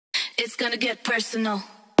It's gonna get personal.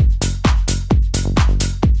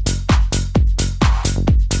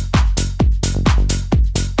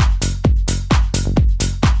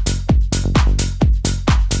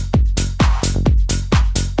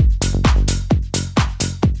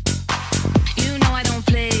 You know I don't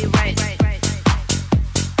play right.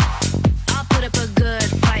 I'll put up a good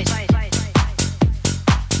fight.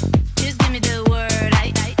 Just give me the word.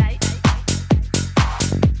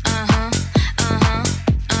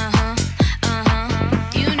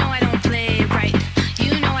 You know I don't play right.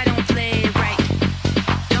 You know I don't play right.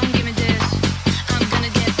 Don't give me this. I'm gonna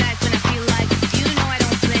get back when I feel like. You know I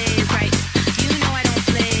don't play right. You know I don't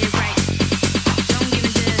play right. Don't give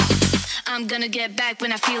me this. I'm gonna get back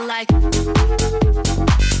when I feel like.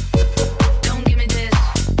 Don't give me this.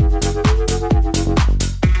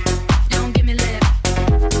 Don't give me lip.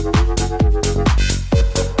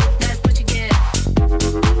 That's what you get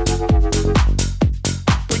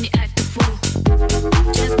when you act a fool.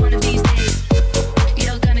 Just one of these days,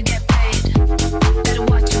 you're gonna get paid. Better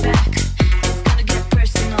watch your back. It's gonna get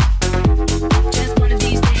personal. Just one of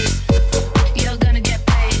these days, you're gonna get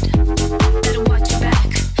paid. Better watch your back.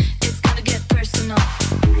 It's gonna get personal.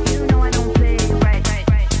 You know I don't play right.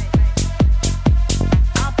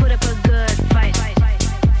 I'll put up a good fight.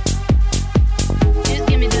 Just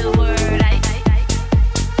give me the word.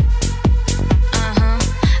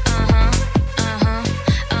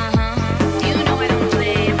 You know I don't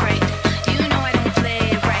play right. You know I don't play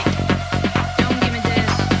right. Don't give me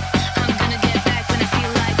this. I'm gonna get back when I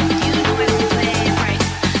feel like. You know I don't play right.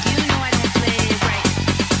 You know I don't play right.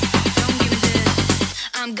 Don't give me this.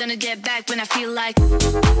 I'm gonna get back when I feel like.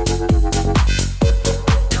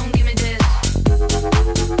 Don't give me this.